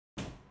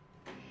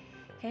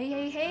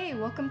Hey,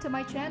 welcome to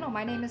my channel.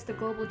 My name is The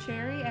Global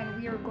Cherry,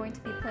 and we are going to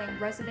be playing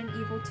Resident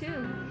Evil 2,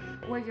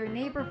 where your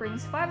neighbor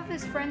brings 5 of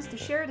his friends to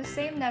share the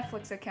same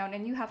Netflix account,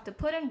 and you have to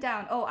put him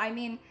down.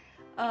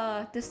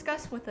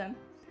 Discuss with him.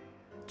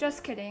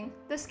 Just kidding.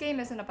 This game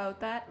isn't about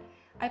that.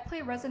 I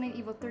play Resident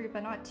Evil 3,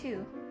 but not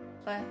 2.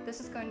 But this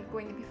is going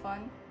to be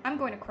fun. I'm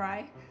going to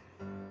cry.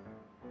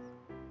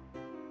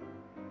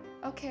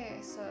 Okay,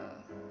 so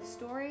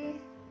story.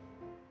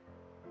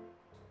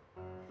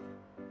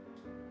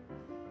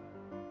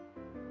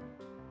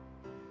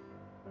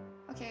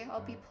 Okay,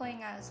 I'll be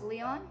playing as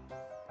Leon.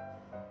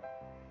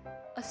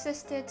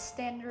 Assisted,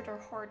 standard, or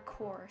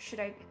hardcore? Should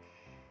I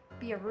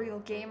be a real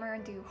gamer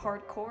and do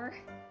hardcore?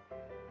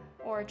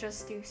 Or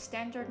just do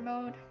standard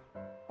mode?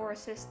 Or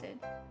assisted?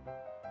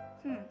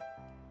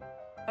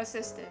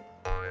 Assisted.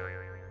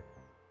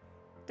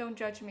 Don't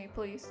judge me,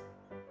 please.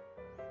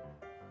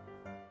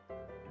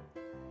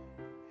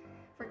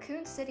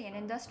 Raccoon City, an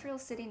industrial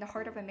city in the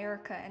heart of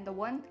America, and the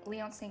one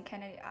Leon St.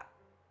 Kennedy.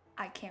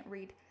 I can't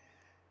read.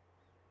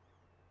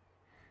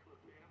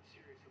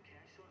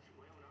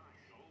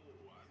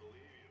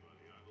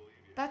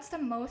 That's the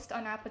most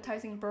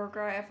unappetizing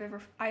burger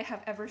I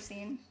have ever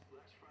seen.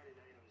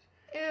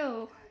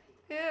 Ew.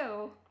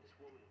 Ew.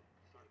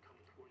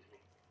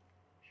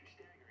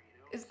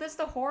 Is this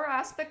the horror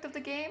aspect of the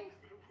game?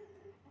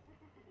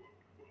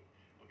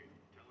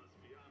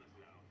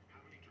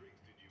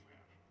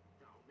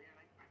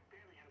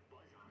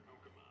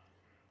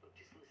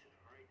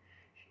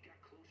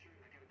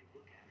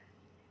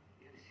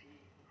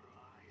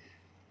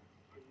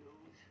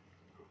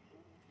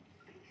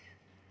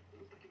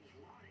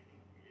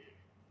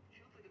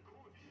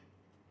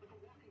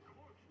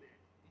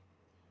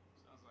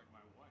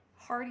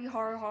 Hardy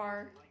har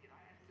har.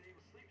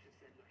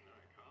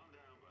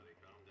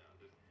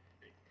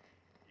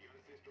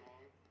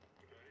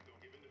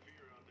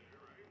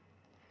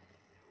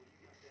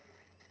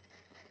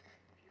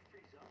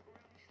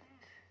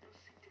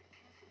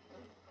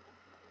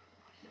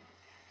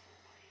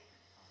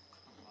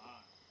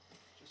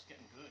 Just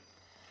getting good.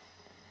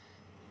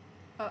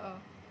 Uh-oh.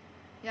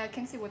 Yeah, I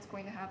can see what's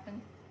going to happen.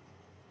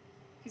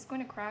 He's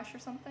going to crash or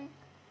something?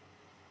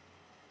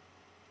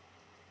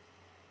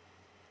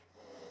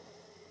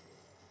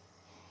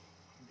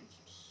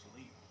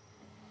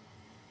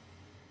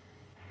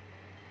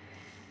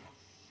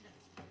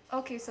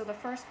 Okay, so the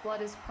first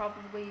blood is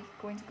probably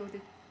going to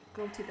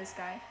go to this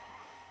guy.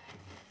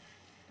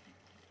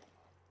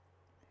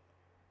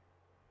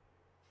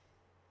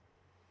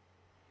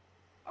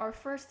 Our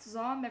first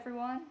zombie,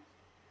 everyone.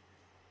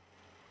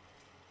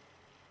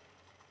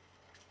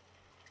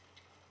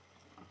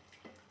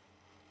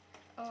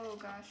 Oh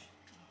gosh.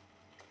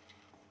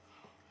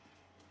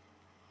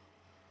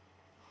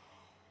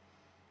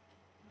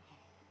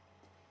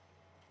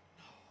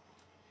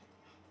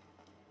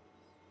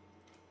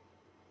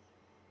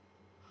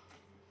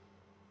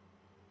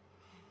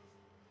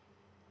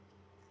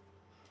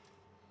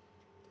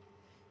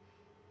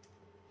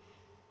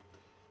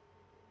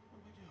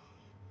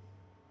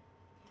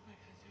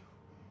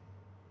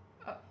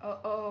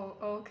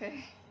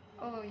 Okay.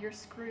 Oh, you're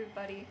screwed,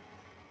 buddy.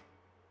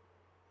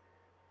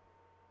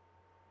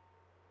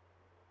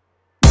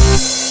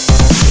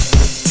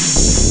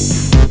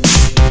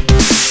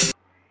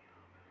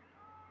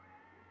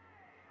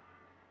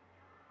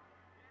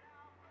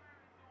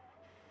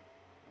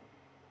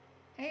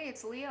 Hey,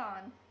 it's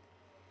Leon.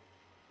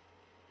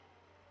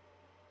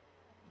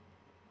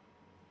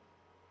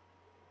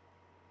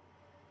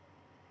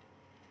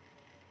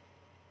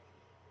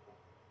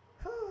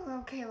 Whew,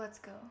 okay, let's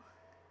go.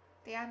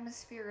 The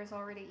atmosphere is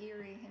already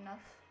eerie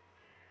enough.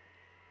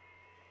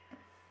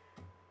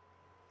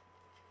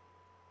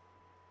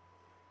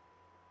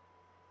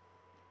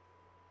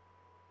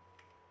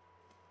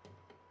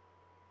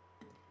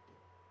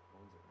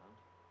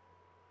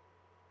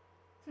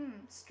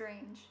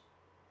 Strange.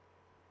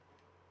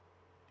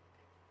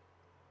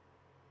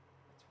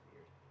 That's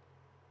weird.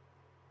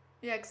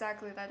 Yeah,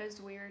 exactly, that is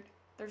weird.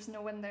 There's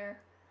no one there.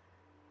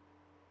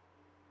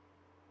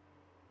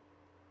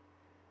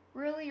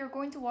 Really? You're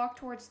going to walk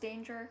towards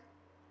danger?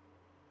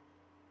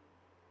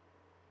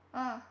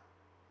 Ah,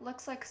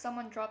 looks like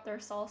someone dropped their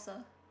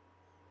salsa.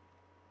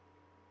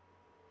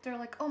 They're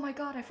like, oh my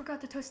god, I forgot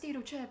the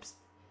Tostito chips.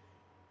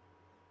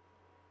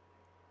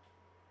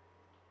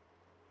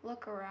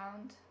 Look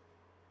around.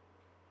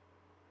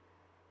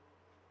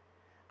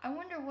 I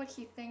wonder what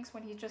he thinks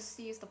when he just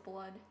sees the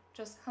blood.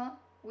 Just, huh?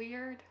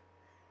 Weird.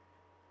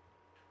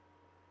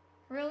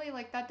 Really?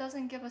 Like, that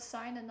doesn't give a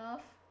sign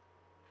enough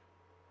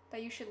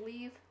that you should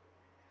leave?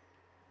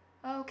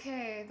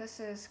 Okay, this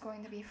is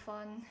going to be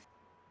fun.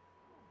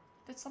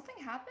 Did something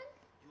happen?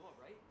 You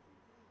alright?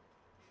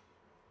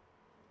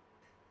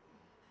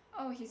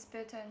 Oh, he's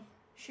bitten.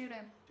 Shoot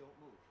him. Don't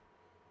move.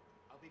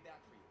 I'll be back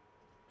for you.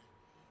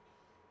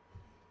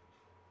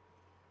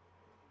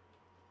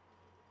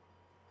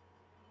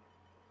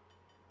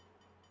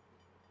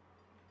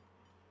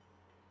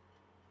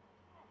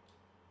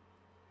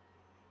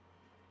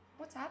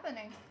 What's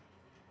happening?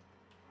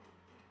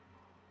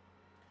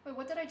 Wait,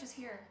 what did I just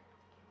hear?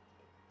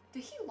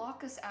 Did he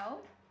lock us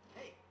out?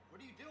 Hey, what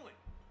are you doing?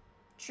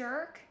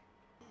 Jerk.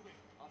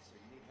 Officer,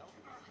 you need help?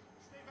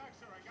 Stay back,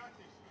 sir. I got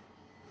this.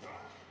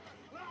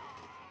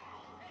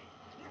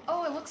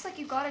 Oh, it looks like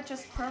you got it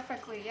just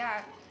perfectly.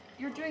 Yeah,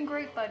 you're doing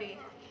great, buddy.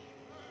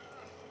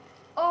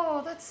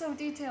 Oh, that's so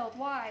detailed.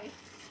 Why?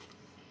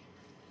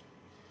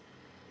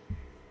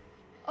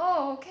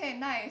 Oh, okay,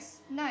 nice.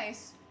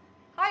 Nice.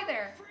 Hi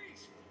there.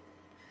 Freeze!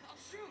 I'll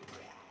shoot!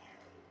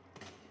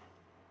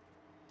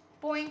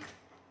 Boink.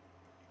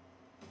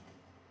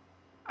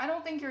 I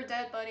don't think you're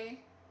dead,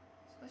 buddy.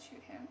 So let's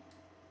shoot him.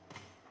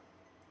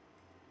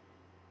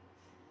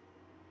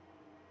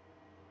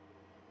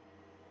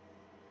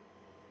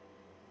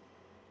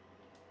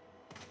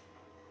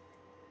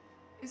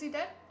 Is he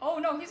dead? Oh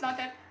no, he's not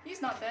dead.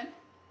 He's not dead.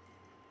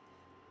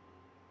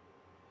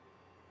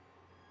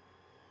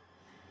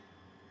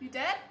 You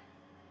dead?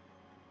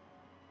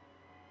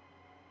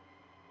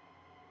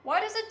 Why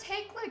does it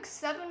take like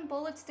 7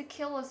 bullets to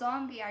kill a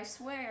zombie? I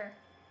swear.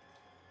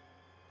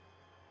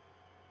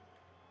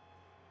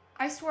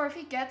 I swear if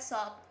he gets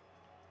up,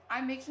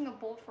 I'm making a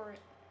bolt for it.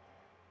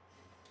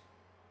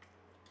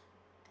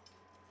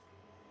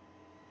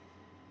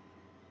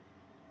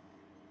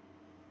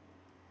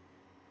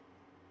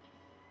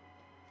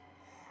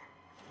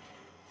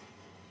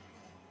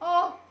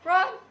 Oh,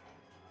 run!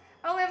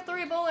 I only have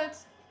 3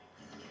 bullets.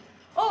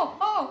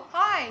 Oh,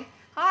 hi!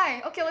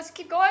 Hi! Okay, let's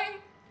keep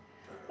going.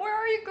 Where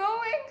are you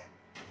going?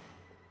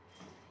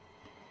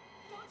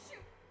 Don't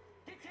shoot!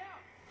 Get down!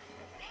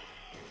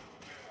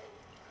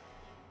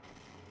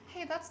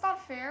 Hey, that's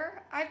not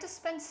fair. I have to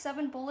spend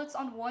 7 bullets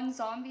on one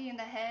zombie in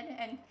the head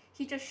and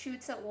he just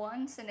shoots it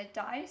once and it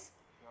dies?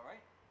 You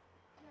alright?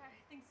 Yeah,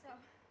 I think so.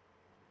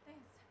 Thanks.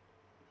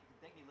 You can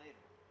thank me later.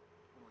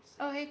 When we're safe.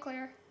 Oh, hey,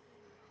 Claire.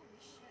 Holy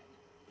shit.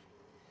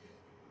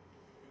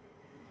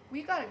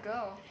 We gotta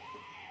go.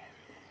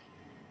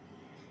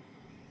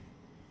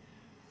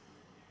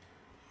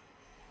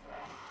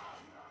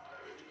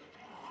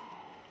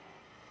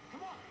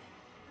 Come on!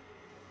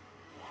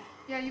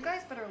 Yeah, you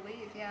guys better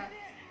leave, yeah.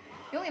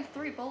 You only have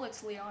 3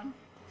 bullets, Leon.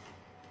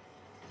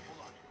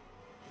 Hold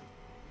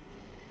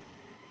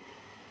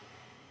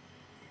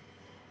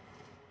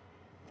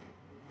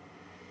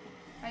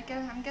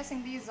on. I'm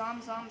guessing these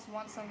zoms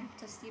want some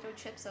Tostito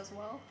chips as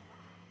well.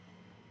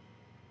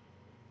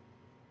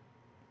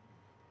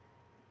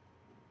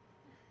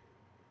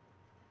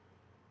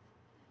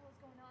 What's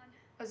going on?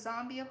 A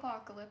zombie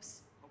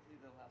apocalypse. Hopefully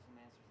they'll have some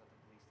answers at the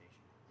police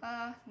station.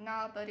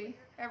 Nah, buddy.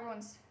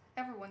 Everyone's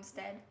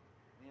dead.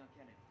 Leon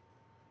Kennedy.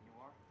 You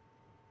are?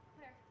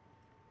 Claire.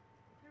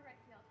 Claire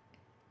Redfield.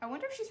 I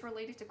wonder if she's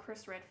related to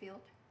Chris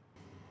Redfield.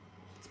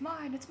 It's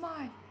mine, it's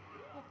mine.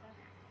 What the?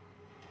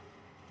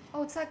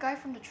 Oh, it's that guy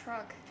from the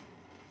truck.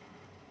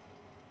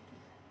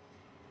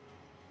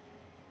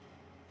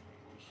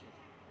 Holy shit.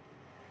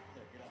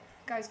 There, get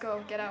out. Guys,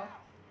 go, get out.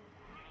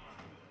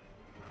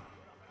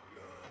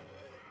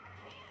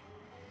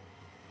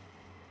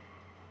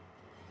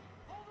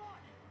 Hold on!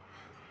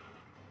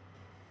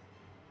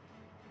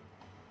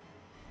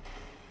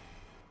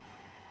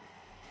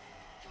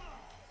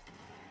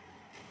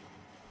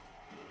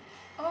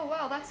 Oh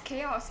wow, that's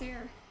chaos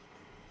here.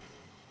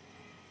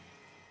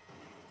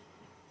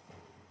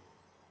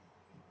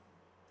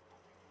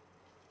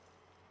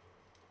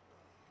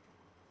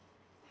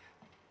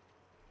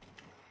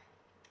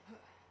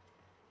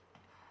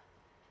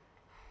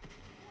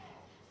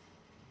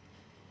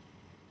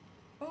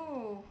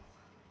 Oh.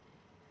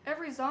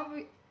 Every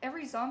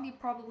zombie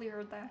probably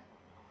heard that.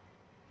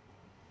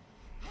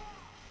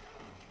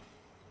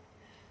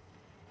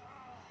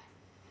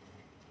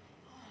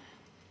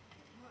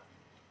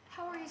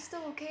 How are you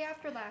still okay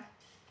after that?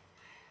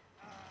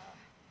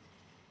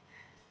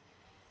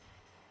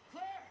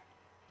 Claire!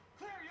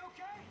 Claire, you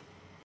okay?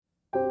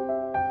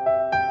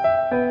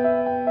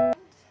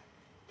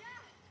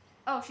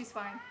 Oh, she's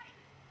fine. How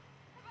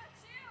about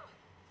you?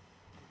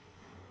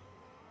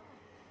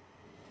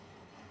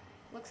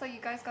 Looks like you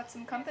guys got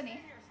some company.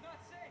 Stay here, it's not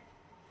safe.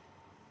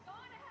 Go on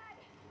ahead.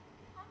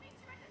 I'll meet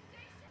you at the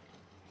station.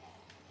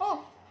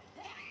 Oh!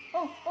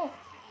 Oh!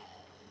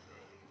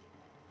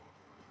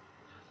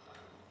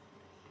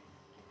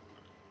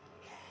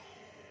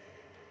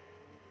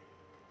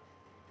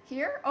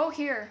 Here? Oh,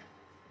 here.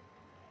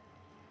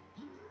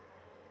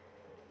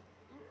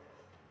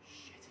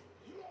 Shit.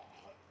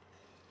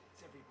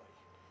 It's everybody.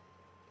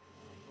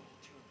 They've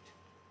overturned.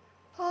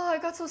 Oh, I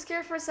got so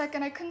scared for a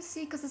second. I couldn't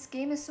see because this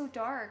game is so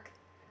dark.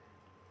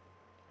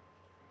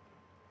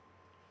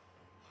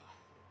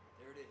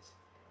 There it is.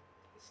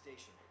 The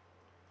station.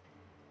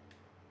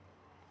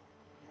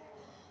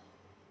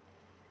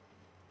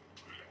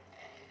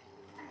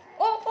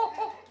 Oh!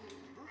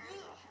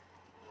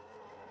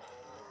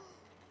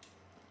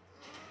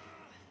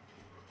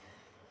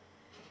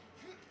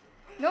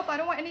 Nope, I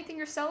don't want anything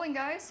you're selling,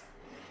 guys.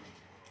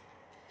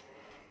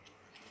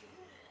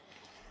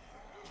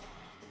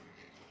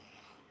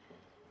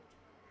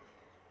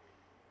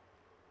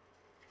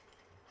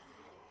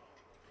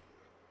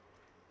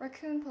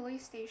 Raccoon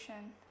Police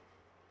Station.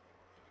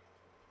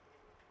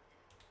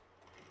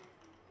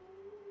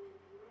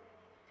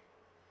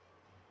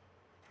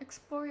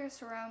 Explore your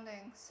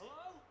surroundings.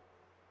 Hello?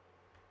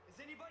 Is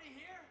anybody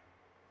here?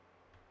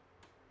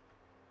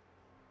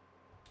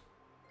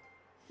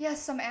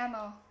 Yes, some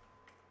ammo.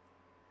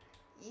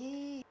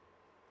 Yee.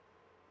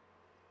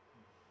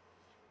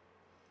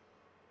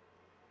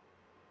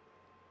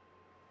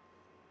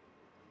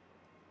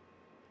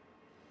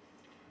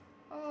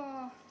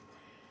 Oh.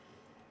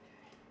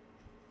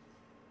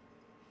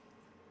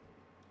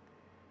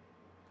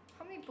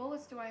 How many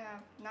bullets do I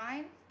have?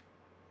 9?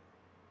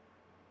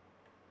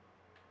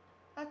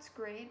 That's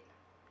great.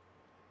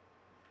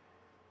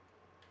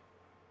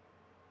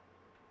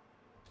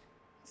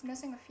 It's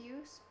missing a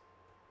fuse.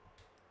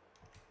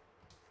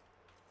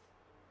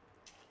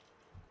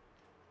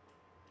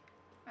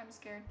 I'm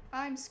scared.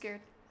 I'm scared.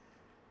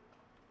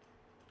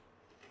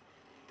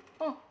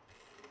 Oh.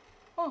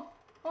 Oh.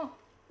 Oh.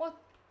 What?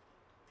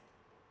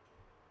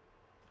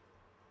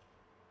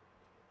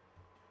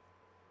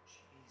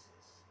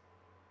 Jesus.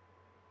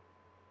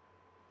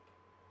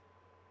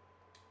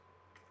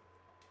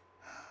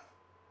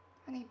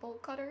 I need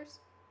bolt cutters.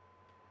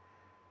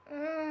 Give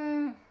me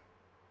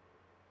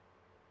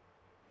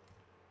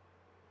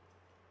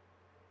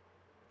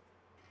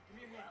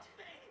your hand.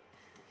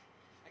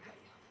 I got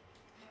you.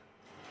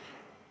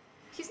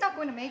 He's not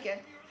going to make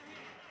it.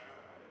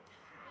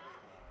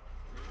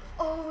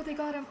 Oh, they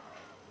got him.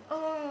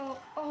 Oh,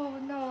 oh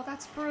no,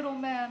 that's brutal,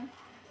 man.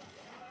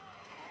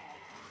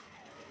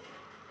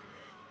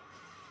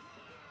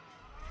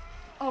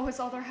 Oh,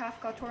 his other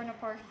half got torn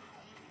apart.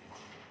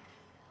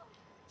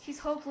 He's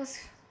hopeless.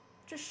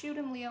 Just shoot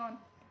him, Leon.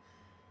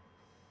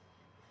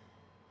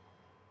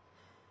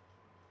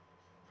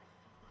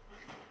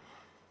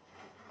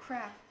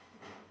 Crap.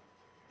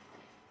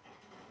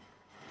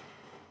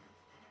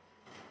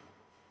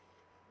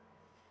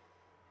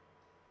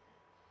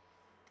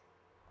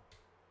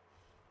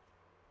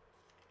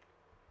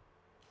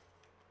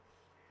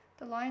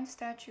 The lion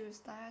statue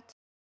is that.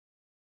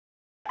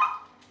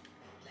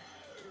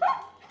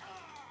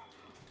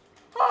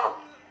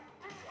 Oh!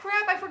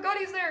 Crap, I forgot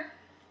he's there!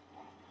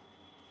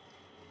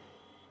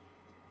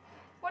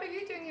 What are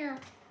you doing here?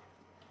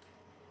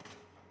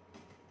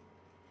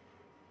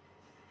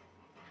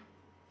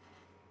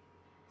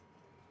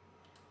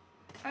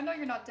 I know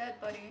you're not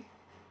dead, buddy.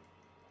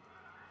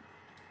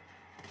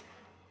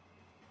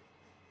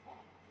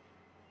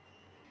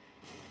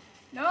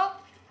 No!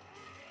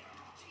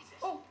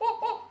 Oh, oh,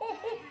 oh, oh,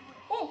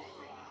 oh, oh!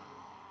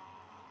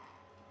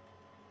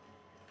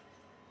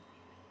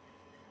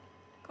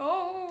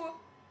 Go!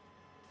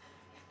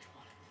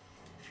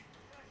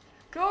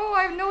 Go,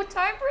 I have no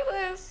time for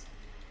this!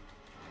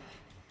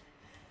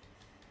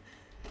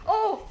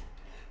 Oh!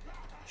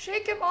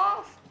 Shake him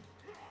off!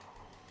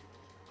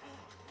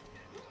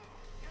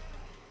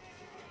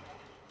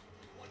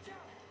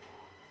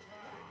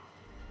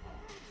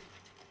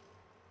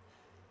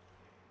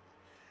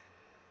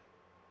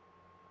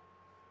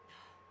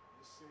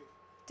 You're safe.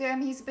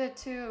 Damn, he's bit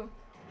too.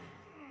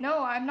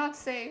 No, I'm not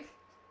safe.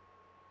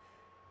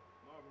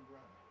 Marvin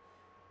Brown.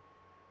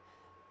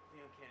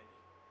 Leon Kennedy.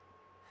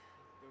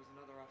 There was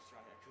another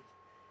Australian. I could.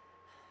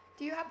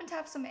 Do you happen to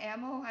have some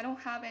ammo? I don't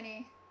have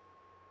any.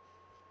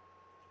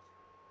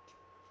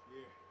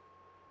 Yeah.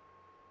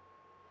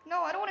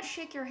 No, I don't want to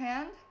shake your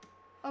hand.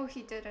 Oh,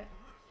 he did it.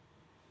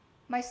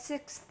 My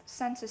sixth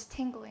sense is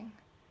tingling.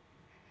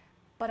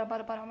 But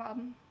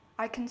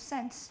I can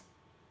sense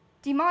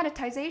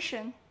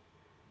demonetization.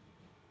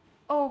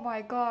 Oh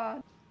my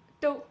god.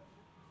 Don't.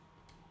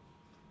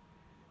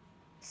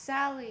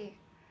 Sally.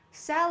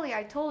 Sally,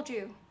 I told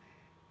you.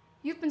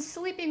 You've been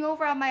sleeping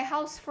over at my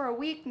house for a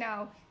week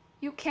now.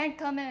 You can't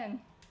come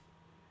in.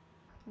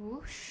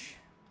 Whoosh.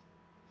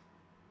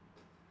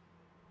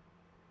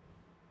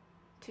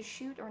 To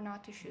shoot or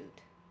not to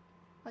shoot?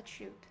 Let's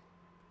shoot.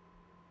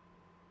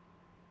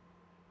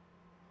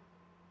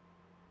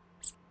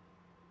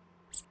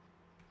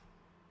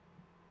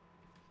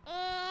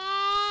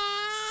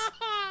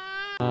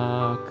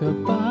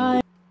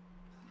 Goodbye.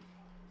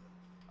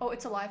 Oh,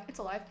 it's alive. It's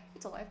alive.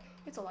 It's alive.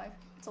 It's alive.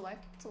 It's alive.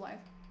 It's alive.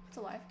 It's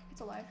alive.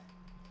 It's alive.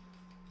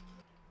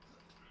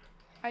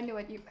 I knew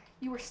it.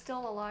 You were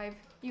still alive.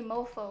 You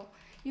mofo.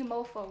 You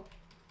mofo.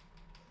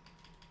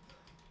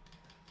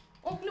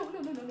 Oh no no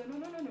no no no no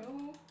no no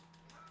no.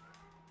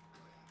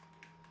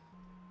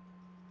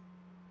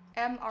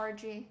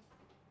 MRG.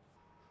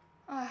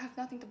 Oh, I have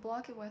nothing to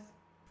block it with.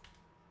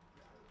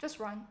 Just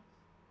run.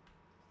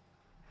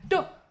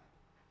 Duh!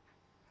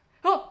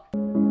 Oh!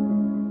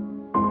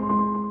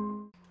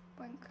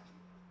 Blink.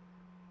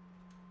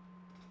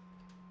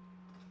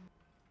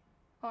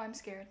 Oh, I'm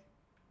scared.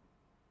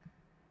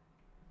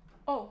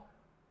 Oh.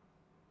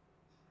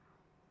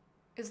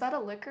 Is that a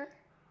liquor?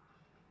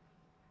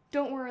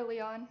 Don't worry,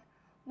 Leon.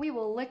 We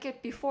will lick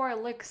it before it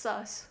licks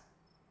us.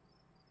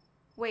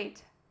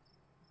 Wait.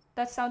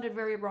 That sounded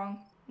very wrong.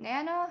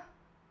 Nana?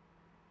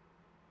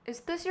 Is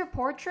this your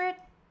portrait?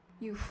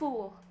 You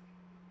fool.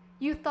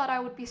 You thought I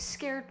would be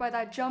scared by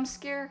that jump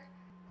scare?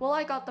 Well,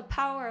 I got the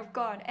power of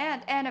God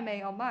and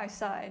anime on my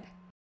side.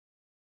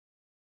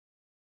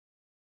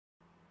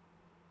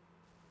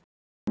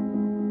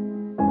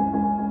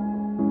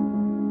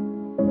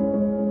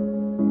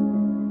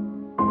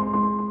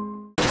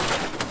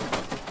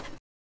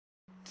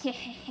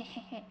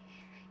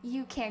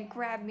 You can't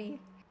grab me.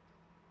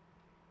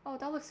 Oh,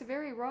 that looks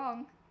very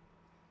wrong.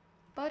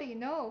 Buddy,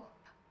 no.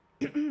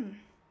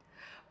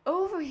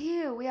 Over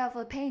here we have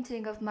a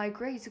painting of my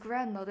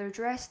great-grandmother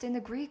dressed in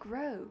the Greek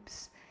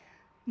robes.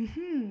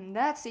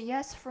 That's a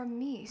yes from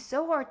me.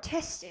 So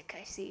artistic,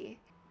 I see.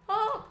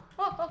 Oh!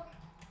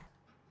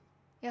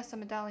 Yes, a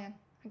medallion.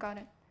 I got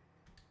it.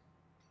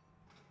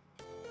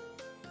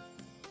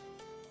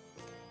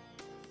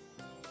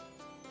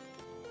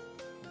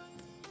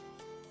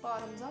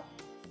 Bottoms up.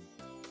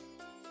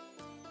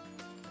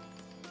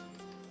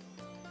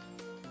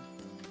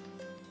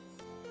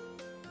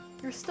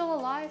 You're still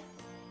alive?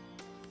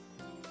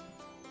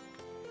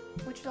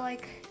 Would you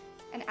like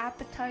an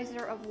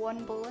appetizer of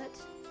 1 bullet?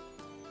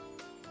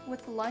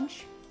 With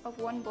lunch of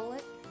 1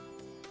 bullet?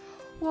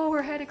 Whoa,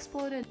 her head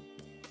exploded.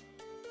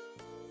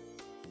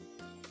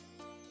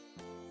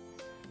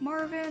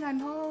 Marvin, I'm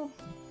home.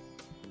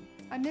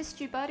 I missed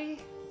you, buddy.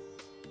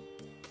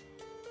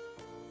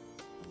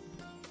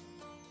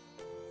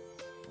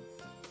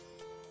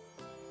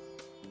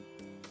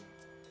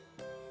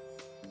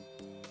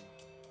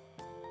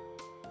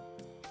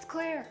 It's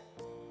clear.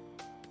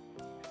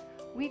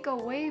 We go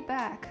way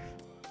back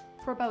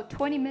for about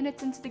 20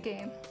 minutes into the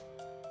game.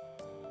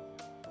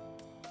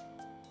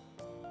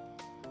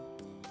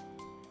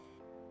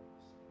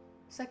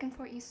 Second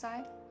floor east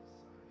side.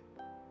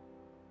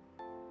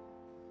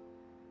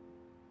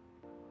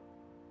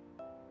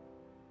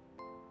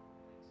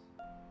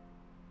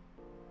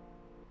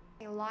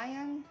 A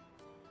lion,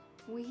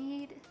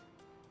 weed,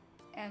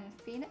 and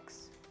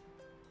phoenix.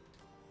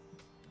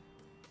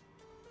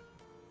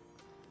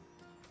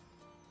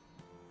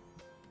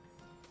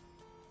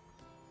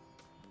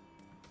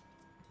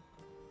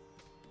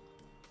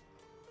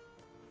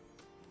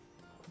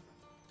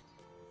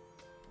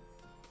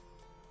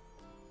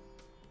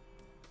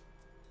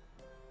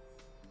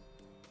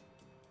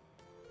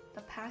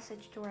 The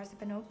passage door hasn't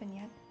been opened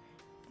yet.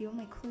 The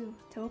only clue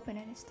to open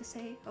it is to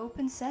say,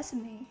 "Open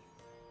sesame."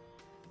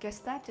 Guess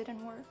that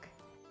didn't work.